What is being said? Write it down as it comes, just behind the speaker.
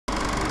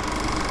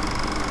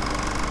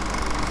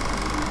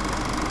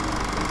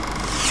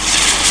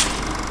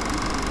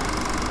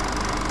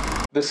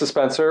This is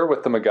Spencer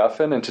with the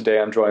MacGuffin, and today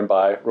I'm joined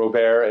by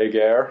Robert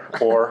Aguirre,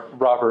 or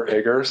Robert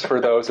Eggers, for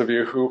those of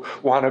you who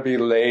want to be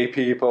lay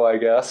people, I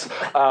guess.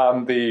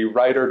 The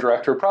writer,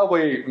 director,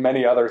 probably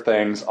many other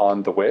things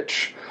on The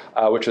Witch,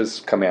 which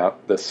is coming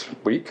out this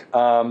week.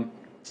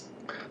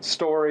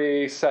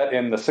 Story set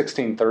in the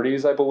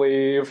 1630s, I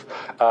believe,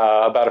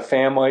 about a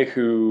family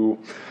who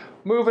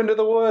move into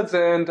the woods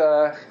and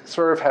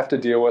sort of have to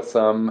deal with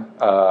some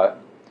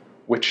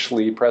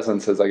witchly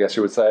presences, I guess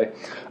you would say.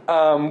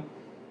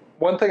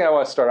 One thing I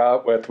want to start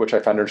out with, which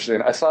I found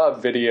interesting, I saw a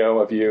video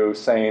of you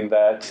saying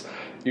that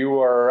you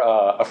were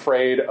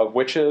afraid of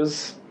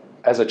witches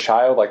as a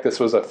child, like this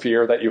was a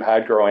fear that you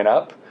had growing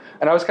up.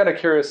 And I was kind of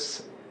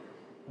curious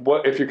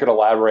what if you could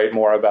elaborate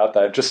more about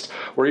that. Just,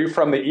 were you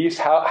from the East?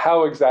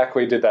 How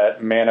exactly did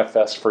that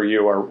manifest for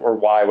you, or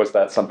why was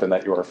that something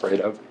that you were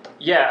afraid of?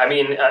 Yeah, I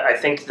mean, I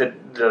think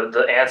that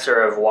the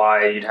answer of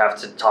why you'd have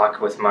to talk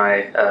with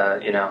my,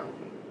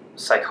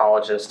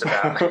 psychologist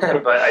about,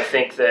 but I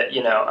think that,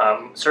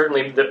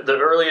 certainly the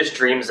earliest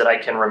dreams that I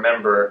can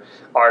remember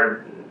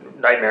are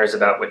nightmares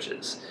about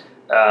witches.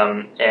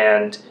 I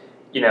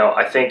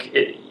think,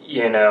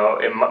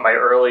 in my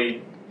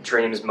early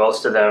dreams,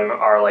 most of them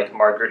are like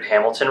Margaret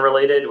Hamilton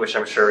related, which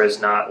I'm sure is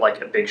not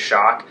like a big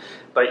shock.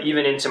 But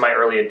even into my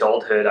early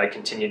adulthood, I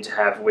continued to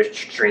have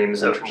witch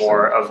dreams of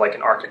more of like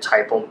an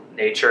archetypal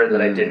nature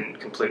that I didn't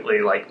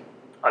completely like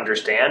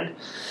understand.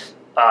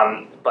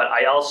 But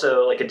I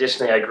also,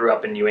 additionally, I grew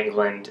up in New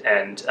England,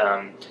 and,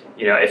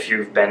 if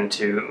you've been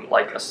to,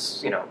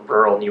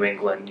 rural New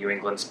England, New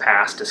England's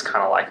past is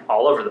kind of,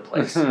 all over the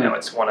place.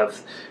 It's one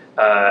of,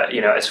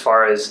 as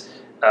far as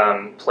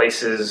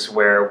places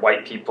where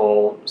white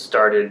people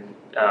started,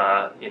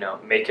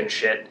 making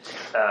shit,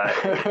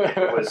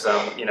 it was,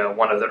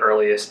 one of the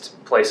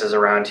earliest places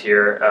around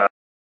here.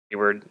 We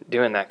were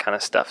doing that kind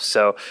of stuff.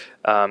 So,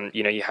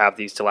 you have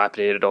these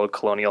dilapidated old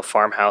colonial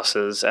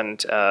farmhouses,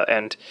 and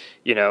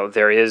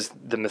there is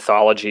the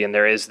mythology and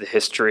there is the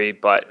history.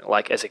 But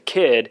as a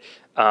kid,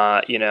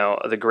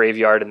 the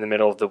graveyard in the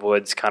middle of the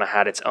woods kind of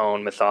had its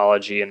own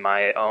mythology and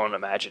my own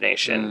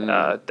imagination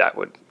that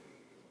would,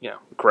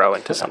 grow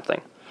into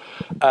something.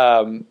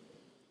 One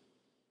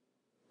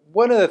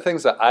of the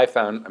things that I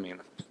found, I'm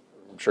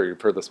sure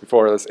you've heard this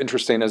before, that's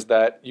interesting, is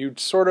that you'd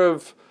sort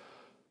of,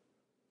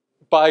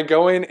 by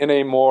going in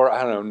a more,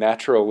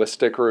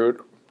 naturalistic route,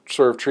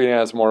 sort of treating it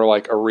as more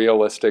like a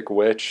realistic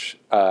witch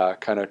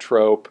kind of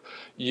trope,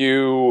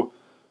 you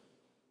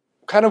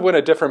kind of went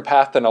a different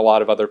path than a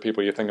lot of other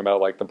people. You think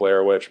about like the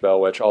Blair Witch, Bell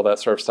Witch, all that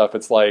sort of stuff.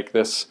 It's like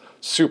this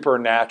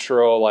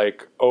supernatural,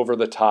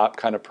 over-the-top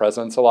kind of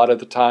presence a lot of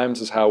the times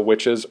is how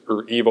witches,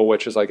 or evil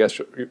witches, I guess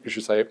you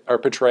should say, are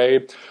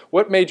portrayed.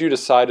 What made you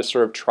decide to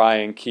sort of try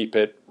and keep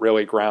it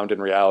really grounded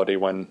in reality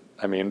when,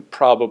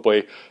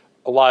 probably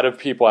a lot of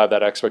people have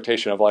that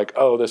expectation of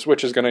this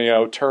witch is going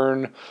to,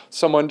 turn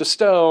someone to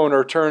stone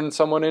or turn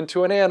someone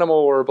into an animal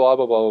or blah,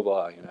 blah, blah,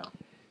 blah,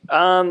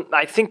 blah,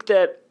 I think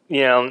that,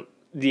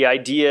 the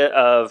idea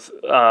of,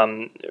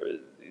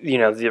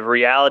 the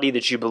reality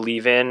that you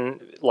believe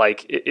in,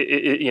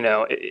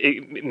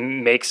 it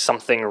makes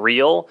something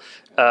real,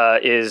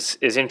 is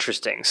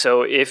interesting.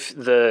 So if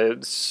the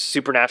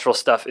supernatural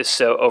stuff is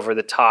so over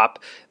the top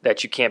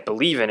that you can't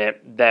believe in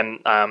it, then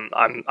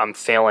I'm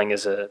failing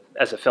as a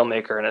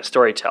filmmaker and a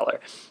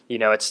storyteller.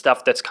 It's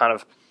stuff that's kind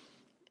of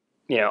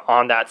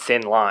on that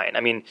thin line.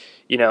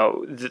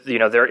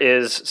 There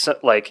is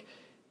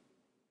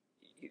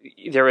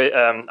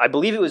I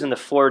believe it was in the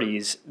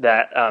 40s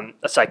that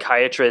a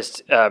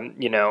psychiatrist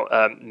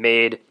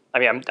made.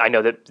 I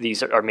know that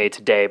these are made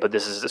today, but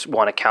this is this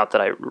one account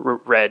that I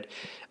read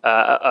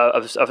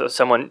of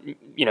someone,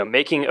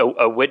 making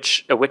a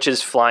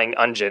witch's flying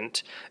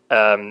unguent,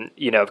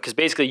 because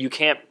basically you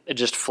can't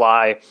just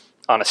fly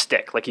on a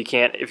stick. You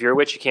can't, if you're a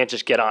witch, you can't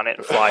just get on it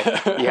and fly.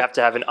 You have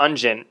to have an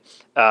unguent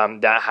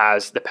that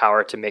has the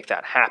power to make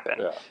that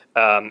happen.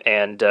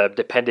 Yeah.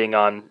 Depending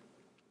on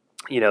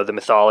the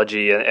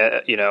mythology,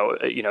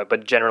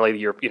 but generally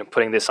you're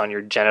putting this on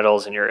your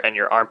genitals and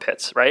your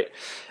armpits, right?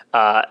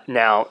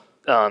 Now,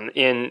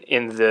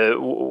 in the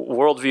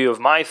worldview of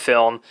my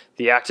film,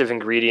 the active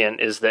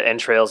ingredient is the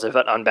entrails of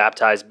an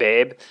unbaptized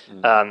babe,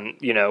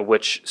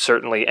 which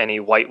certainly any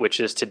white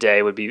witches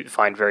today would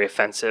find very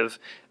offensive.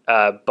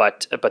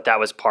 But that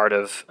was part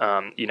of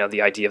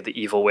the idea of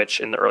the evil witch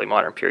in the early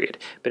modern period.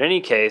 But in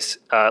any case,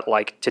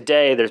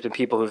 today, there's been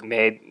people who've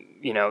made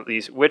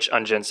these witch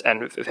unguents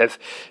and have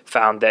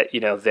found that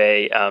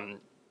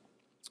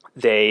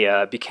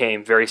they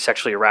became very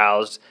sexually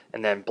aroused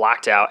and then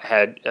blacked out,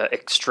 had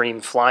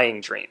extreme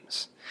flying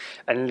dreams.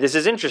 And this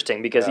is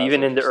interesting because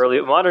even in the early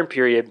modern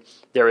period,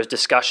 there was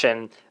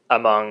discussion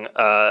among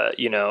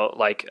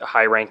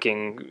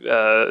high-ranking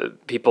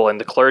people in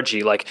the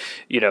clergy,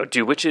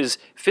 do witches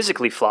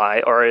physically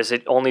fly, or is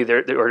it only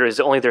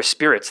their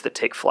spirits that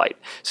take flight?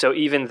 So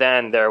even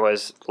then, there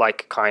was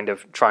kind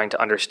of trying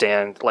to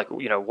understand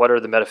what are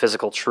the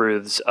metaphysical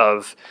truths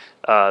of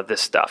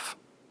this stuff.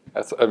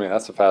 That's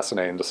a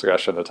fascinating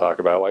discussion to talk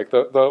about. Like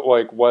the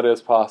like what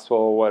is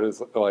possible, what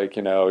is like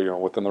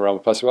within the realm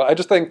of possible. I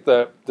just think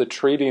that the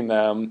treating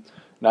them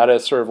not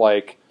as sort of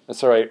like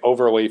necessarily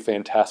overly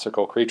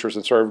fantastical creatures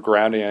and sort of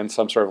grounding in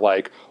some sort of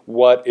like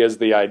what is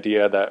the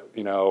idea that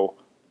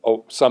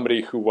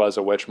somebody who was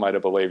a witch might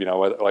have believed,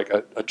 like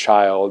a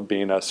child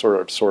being a sort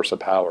of source of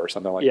power or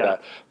something like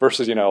that,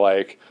 versus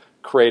like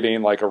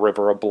creating like a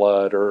river of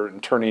blood or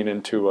turning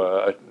into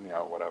a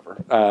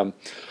whatever.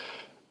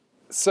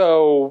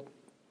 So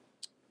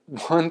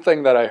one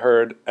thing that I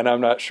heard, and I'm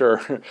not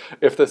sure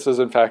if this is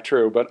in fact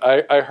true, but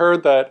I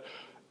heard that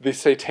the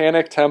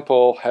Satanic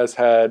Temple has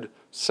had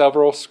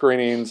several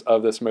screenings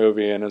of this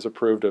movie and has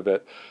approved of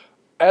it.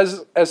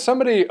 As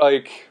somebody,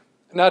 like,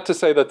 not to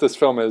say that this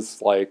film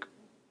is like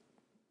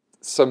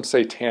some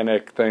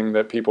satanic thing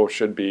that people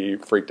should be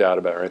freaked out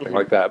about or anything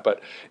like that,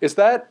 but is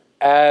that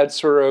add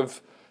sort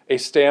of a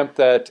stamp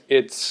that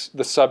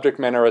the subject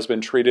matter has been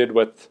treated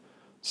with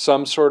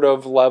some sort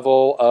of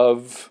level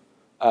of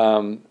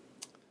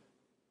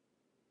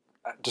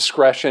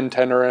discretion,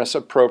 tenderness,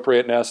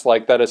 appropriateness,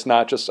 like that it's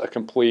not just a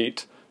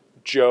complete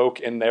joke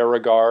in their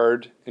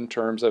regard in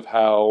terms of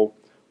how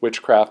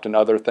witchcraft and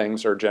other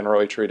things are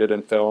generally treated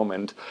in film?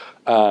 And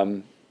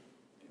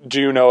do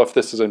you know if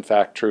this is in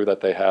fact true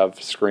that they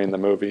have screened the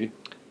movie?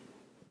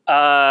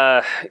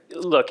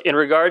 Look, in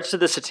regards to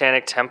the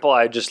Satanic Temple,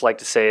 I'd just like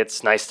to say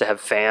it's nice to have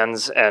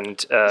fans,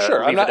 and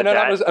sure. I'm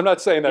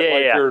not saying that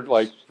you're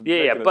like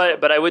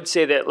but I would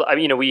say that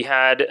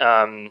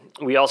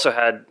we also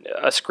had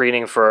a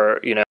screening for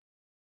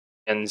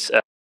in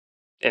Salem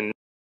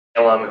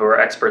who are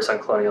experts on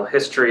colonial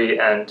history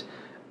and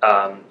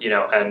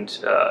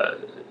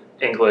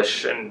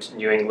English and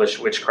New English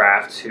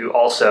witchcraft, who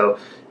also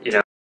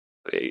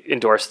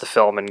endorse the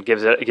film and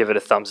give it a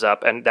thumbs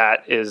up, and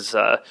that is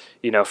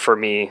for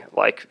me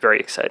like very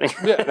exciting.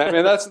 Yeah, I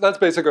mean that's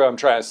basically what I'm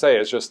trying to say.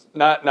 It's just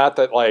not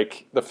that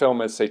like the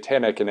film is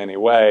satanic in any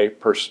way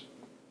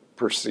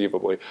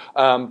perceivably,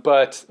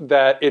 but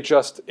that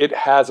it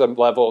has a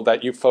level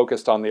that you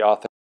focused on the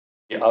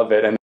authenticity of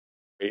it and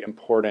very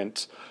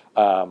important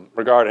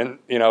regard. And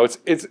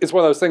it's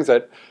one of those things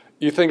that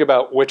you think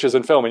about witches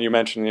in film, and you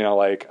mentioned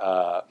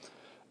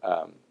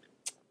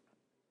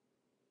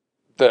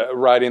the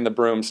riding the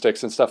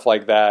broomsticks and stuff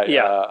like that.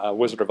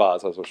 Wizard of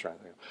Oz, I was trying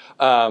to think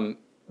of.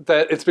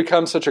 That it's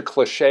become such a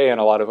cliche in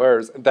a lot of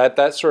ours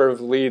that sort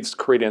of leads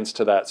credence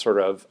to that sort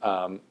of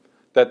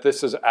that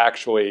this is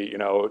actually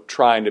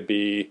trying to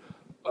be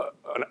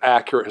an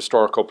accurate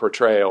historical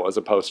portrayal as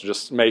opposed to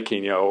just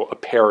making a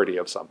parody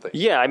of something.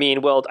 Yeah, I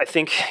mean, well, I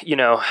think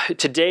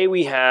today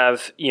we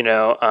have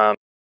the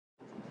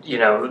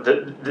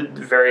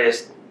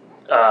various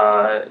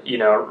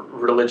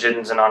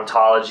religions and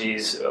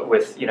ontologies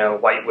with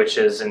white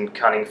witches and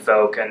cunning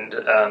folk, and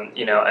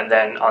and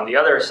then on the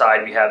other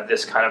side we have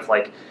this kind of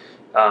like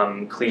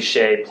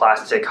cliche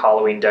plastic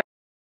Halloween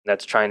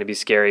that's trying to be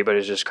scary but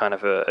is just kind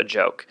of a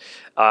joke,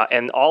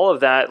 and all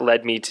of that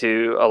led me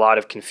to a lot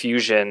of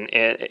confusion,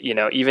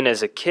 even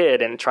as a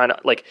kid, and trying to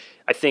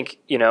I think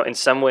in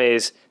some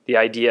ways the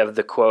idea of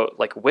the quote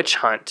like witch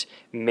hunt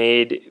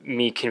made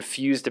me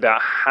confused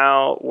about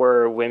how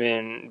were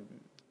women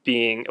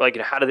being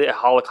how did the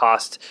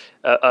Holocaust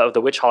of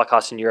the witch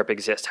Holocaust in Europe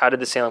exist? How did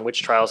the Salem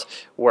witch trials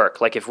work?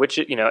 Like if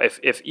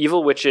if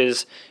evil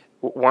witches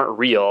weren't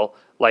real,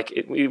 I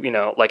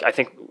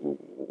think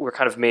we're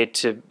kind of made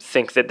to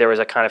think that there was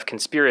a kind of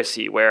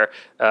conspiracy where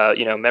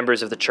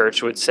members of the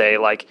church would say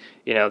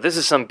this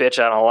is some bitch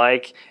I don't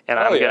like, and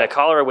I'm going to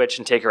call her a witch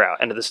and take her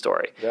out. End of the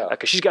story.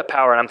 Because she's got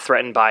power and I'm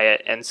threatened by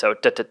it, and so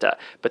da da da.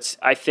 But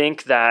I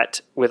think that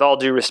with all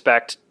due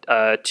respect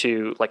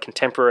to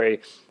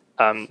contemporary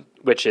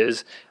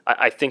witches,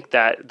 I think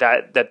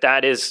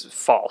that is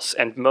false,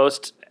 and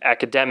most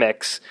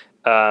academics,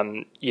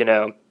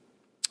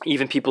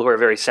 even people who are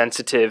very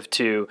sensitive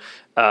to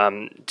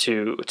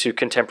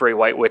contemporary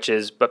white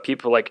witches, but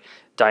people like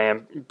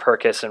Diane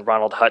Purkis and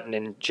Ronald Hutton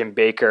and Jim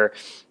Baker,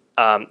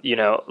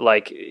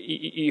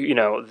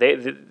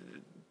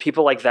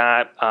 people like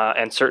that,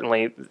 and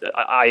certainly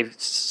I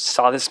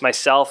saw this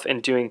myself in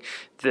doing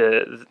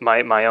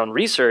my own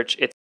research.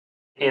 It's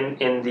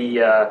in the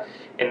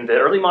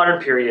early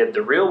modern period,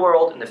 the real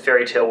world and the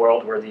fairy tale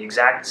world were the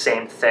exact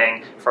same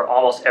thing for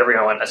almost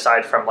everyone,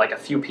 aside from a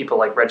few people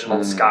like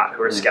Reginald Scott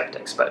who are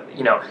skeptics. But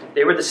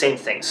they were the same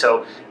thing.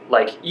 So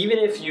even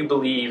if you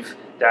believe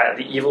that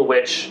the evil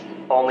witch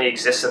only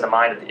exists in the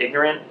mind of the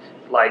ignorant,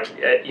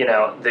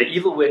 the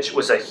evil witch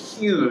was a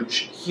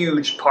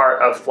huge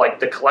part of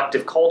the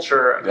collective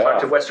culture,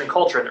 collective Western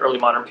culture in the early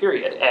modern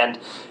period, and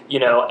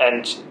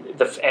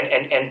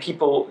and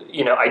people,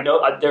 I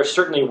know there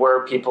certainly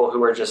were people who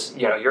were just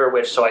you're a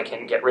witch so I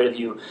can get rid of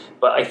you,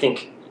 but I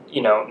think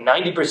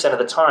 90% of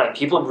the time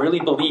people really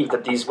believed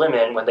that these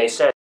women, when they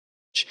said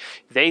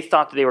They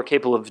thought that they were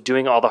capable of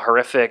doing all the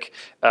horrific,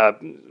 bestial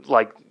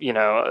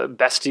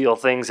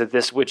things that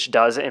this witch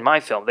does in my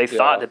film. They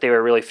thought that they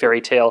were really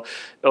fairy tale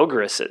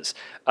ogresses.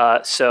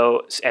 That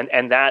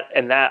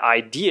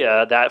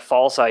idea, that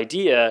false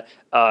idea,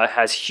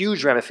 has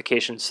huge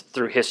ramifications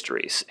through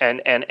histories.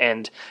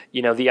 And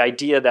the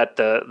idea that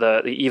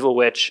the evil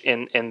witch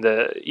in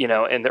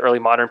the early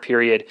modern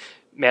period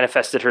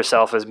manifested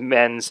herself as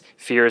men's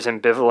fears,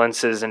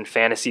 ambivalences, and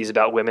fantasies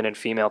about women and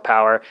female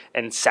power,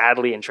 and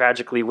sadly and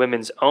tragically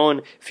women's own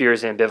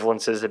fears and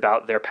ambivalences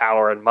about their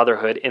power and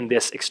motherhood in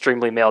this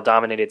extremely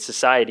male-dominated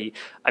society.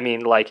 I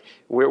mean, like,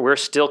 we're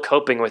still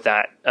coping with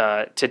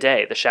that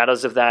today. The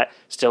shadows of that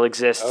still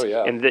exist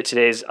in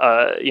today's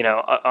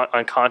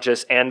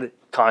unconscious and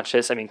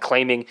conscious. I mean,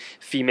 claiming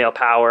female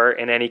power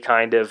in any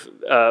kind of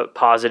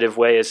positive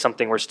way is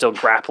something we're still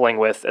grappling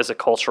with as a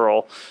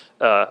cultural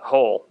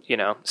whole,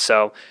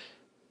 So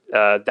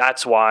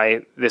that's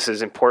why this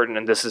is important,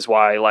 and this is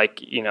why,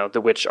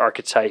 the witch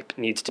archetype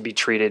needs to be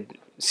treated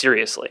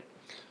seriously.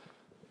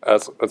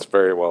 That's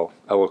very well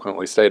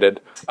eloquently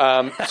stated.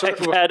 I've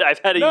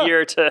had a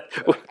year to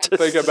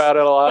think about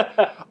it a lot.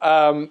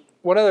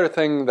 One other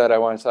thing that I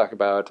want to talk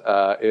about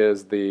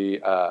is the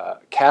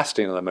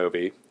casting of the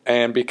movie,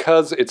 and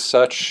because it's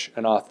such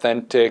an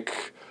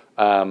authentic,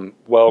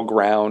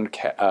 well-grounded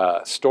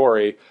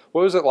story.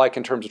 What was it like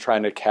in terms of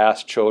trying to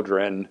cast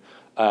children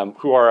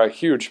who are a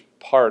huge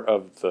part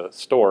of the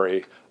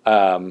story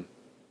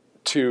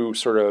to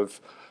sort of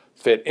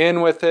fit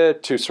in with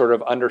it, to sort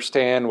of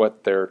understand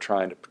what they're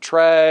trying to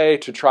portray,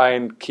 to try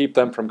and keep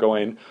them from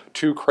going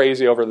too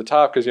crazy over the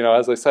top? Because,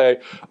 as they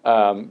say,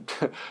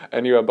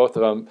 and you have both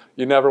of them,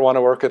 you never want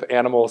to work with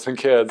animals and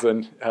kids,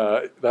 and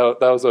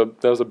that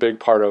was a big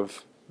part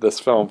of this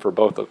film for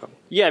both of them.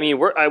 Yeah, I mean,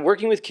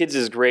 working with kids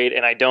is great,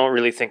 and I don't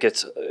really think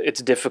it's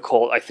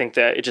difficult. I think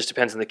that it just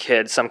depends on the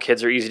kid. Some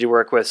kids are easy to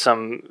work with,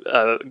 some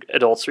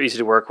adults are easy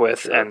to work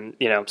with, and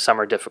some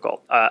are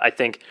difficult. I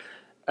think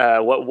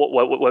what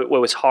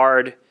was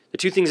hard, the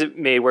two things that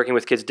made working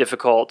with kids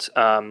difficult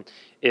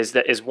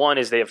is one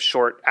is they have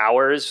short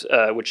hours,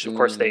 which of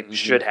course they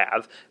should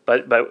have,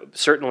 but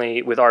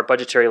certainly with our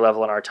budgetary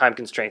level and our time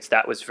constraints,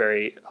 that was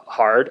very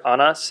hard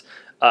on us.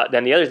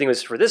 Then the other thing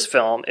was for this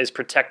film is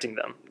protecting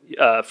them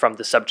from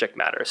the subject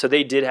matter. So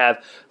they did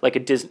have like a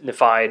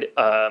Disney-fied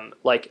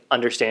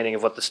understanding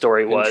of what the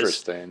story was.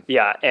 Interesting.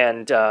 Yeah,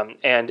 and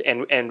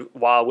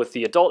while with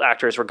the adult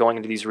actors we're going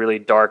into these really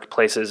dark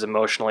places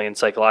emotionally and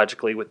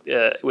psychologically with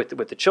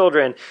the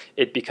children,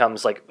 it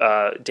becomes like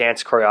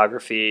dance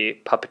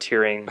choreography,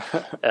 puppeteering,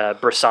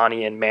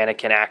 Bressanian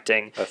mannequin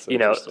acting. That's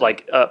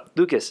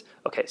Lucas,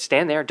 okay,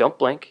 stand there, don't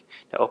blink.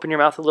 Now open your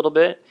mouth a little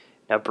bit.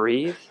 Now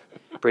breathe.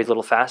 Breathe a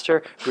little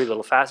faster, breathe a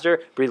little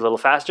faster, breathe a little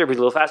faster, breathe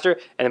a little faster.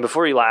 And then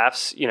before he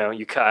laughs,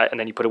 you cut, and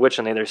then you put a witch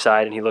on the other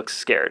side, and he looks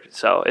scared.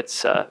 So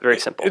it's very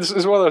simple. It's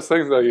one of those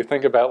things, though, you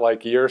think about,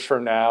 like, years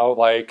from now,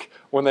 like,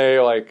 when they,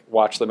 like,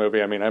 watch the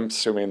movie. I mean, I'm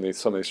assuming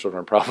some of these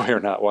children probably are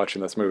not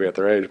watching this movie at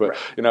their age. But,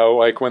 right.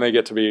 Like, when they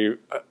get to be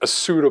a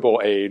suitable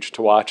age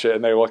to watch it,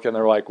 and they look and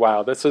they're like,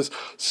 wow, this is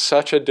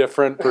such a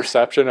different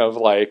perception of,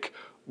 like,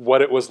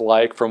 what it was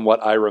like from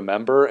what I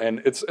remember.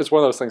 And it's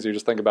one of those things you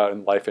just think about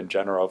in life in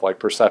general, of like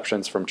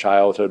perceptions from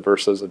childhood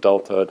versus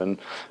adulthood. And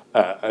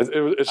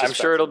it's just I'm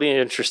sure it'll be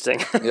interesting.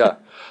 Yeah.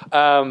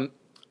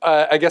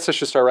 I guess I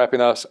should start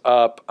wrapping us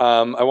up.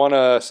 I want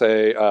to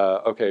say,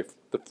 okay,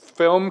 the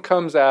film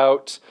comes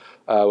out,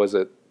 was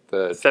it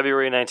the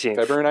February 19th?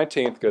 February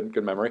 19th,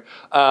 good memory.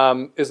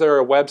 Is there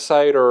a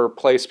website or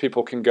place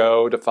people can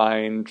go to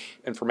find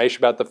information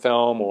about the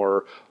film,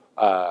 or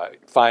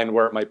find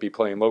where it might be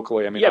playing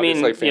locally? I mean,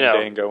 obviously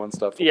Fandango and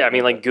stuff. Yeah, I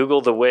mean, like Google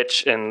The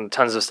Witch and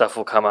tons of stuff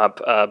will come up.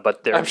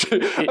 But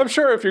I'm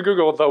sure if you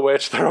Google The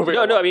Witch, there will be.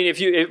 No. I mean, if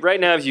you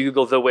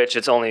Google The Witch,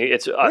 it's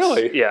us.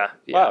 Really? Yeah.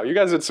 Wow, you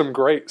guys did some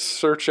great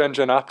search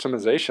engine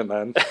optimization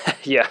then.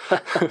 Yeah.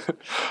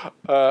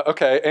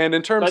 Okay, and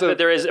in terms but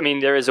there is a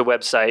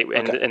website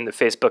and the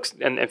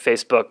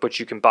Facebook, which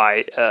you can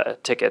buy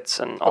tickets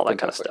and all that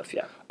kind of stuff.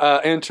 Yeah.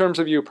 In terms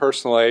of you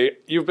personally,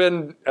 you've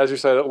been, as you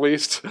said, at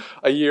least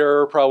a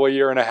year, probably a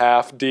year and a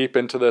half deep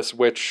into this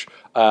witch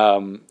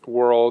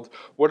world.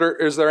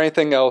 Is there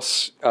anything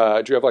else?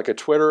 Do you have like a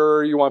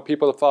Twitter you want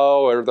people to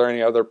follow? Or are there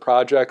any other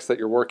projects that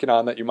you're working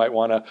on that you might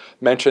want to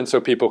mention so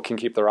people can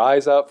keep their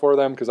eyes out for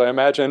them? Because I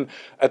imagine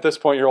at this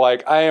point you're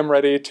like, I am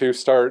ready to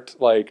start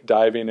like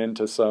diving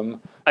into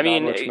some. I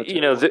mean,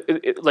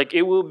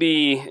 it will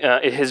be.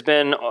 It has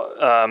been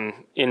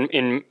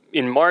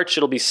in March.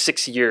 It'll be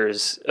 6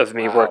 years of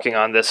me working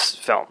on this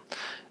film.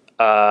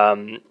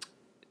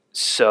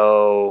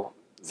 So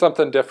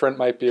something different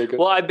might be a good.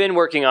 Well, I've been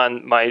working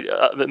on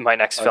my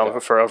next film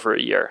for over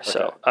a year. Okay.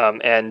 So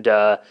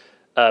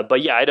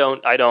but yeah, I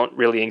don't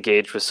really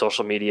engage with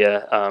social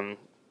media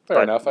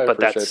Fair enough. I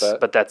appreciate that.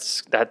 But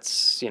that's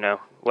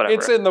whatever.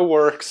 It's in the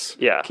works.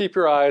 Yeah. Keep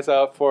your eyes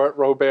out for it,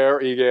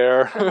 Robert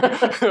Eger.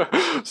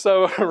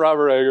 So,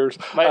 Robert Eggers.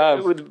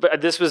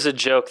 This was a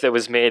joke that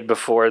was made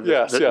before.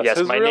 Yes.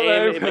 My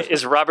name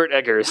is Robert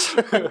Eggers.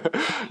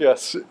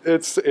 Yes,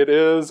 it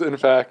is, in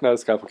fact, not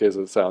as complicated as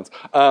it sounds.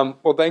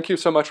 Well, thank you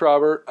so much,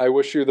 Robert. I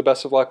wish you the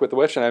best of luck with The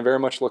Witch, and I very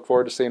much look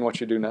forward to seeing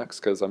what you do next,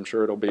 because I'm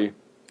sure it'll be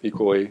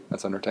equally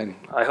as entertaining.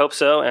 I hope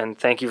so, and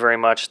thank you very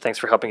much. Thanks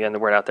for helping getting the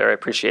word out there. I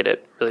appreciate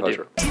it. Really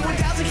Pleasure. do.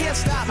 T-1000 can't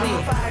stop me. I'm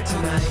on fire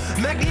tonight.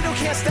 Magneto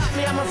can't stop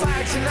me. I'm on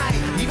fire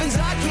tonight. Even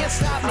Zod can't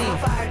stop me. I'm on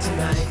fire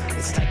tonight.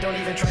 It's tight, don't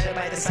even try to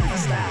bite the side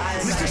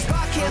style. Mr.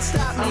 Spock can't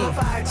stop me. I'm on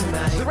fire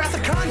tonight. The Wrath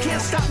of Khan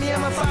can't stop me.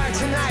 I'm on fire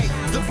tonight.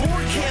 The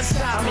Borg can't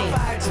stop me. I'm on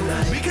fire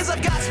tonight. Because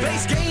I've got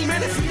space game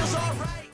and it feels alright.